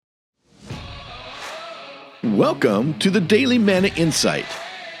Welcome to the Daily Manna Insight,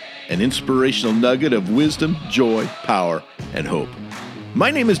 an inspirational nugget of wisdom, joy, power, and hope.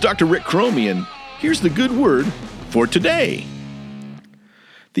 My name is Dr. Rick Cromie, and here's the good word for today.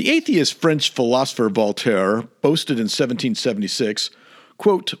 The atheist French philosopher Voltaire boasted in 1776,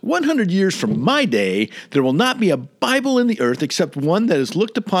 quote, 100 years from my day, there will not be a Bible in the earth except one that is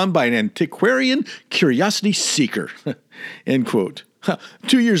looked upon by an antiquarian curiosity seeker, end quote.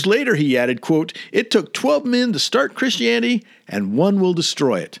 2 years later, he added, quote, it took 12 men to start Christianity, and one will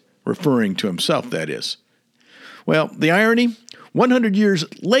destroy it, referring to himself, that is. Well, the irony, 100 years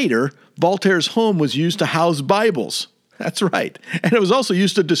later, Voltaire's home was used to house Bibles. That's right. And it was also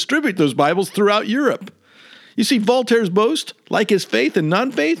used to distribute those Bibles throughout Europe. You see, Voltaire's boast, like his faith and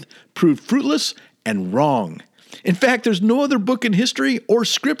non-faith, proved fruitless and wrong. In fact, there's no other book in history or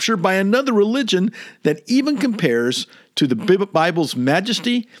scripture by another religion that even compares to the Bible's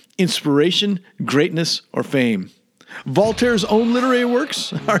majesty, inspiration, greatness, or fame. Voltaire's own literary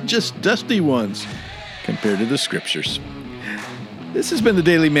works are just dusty ones compared to the scriptures. This has been the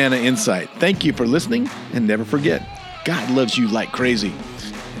Daily Manna Insight. Thank you for listening, and never forget, God loves you like crazy,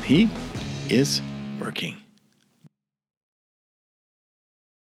 and He is working.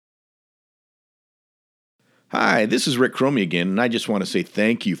 Hi, this is Rick Cromie again, and I just want to say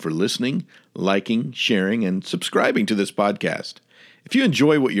thank you for listening, liking, sharing, and subscribing to this podcast. If you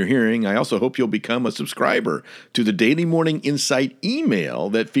enjoy what you're hearing, I also hope you'll become a subscriber to the Daily Morning Insight email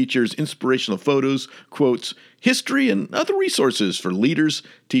that features inspirational photos, quotes, history, and other resources for leaders,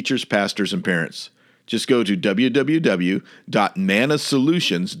 teachers, pastors, and parents. Just go to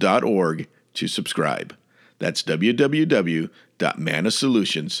www.mannasolutions.org to subscribe. That's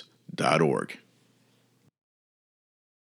www.mannasolutions.org.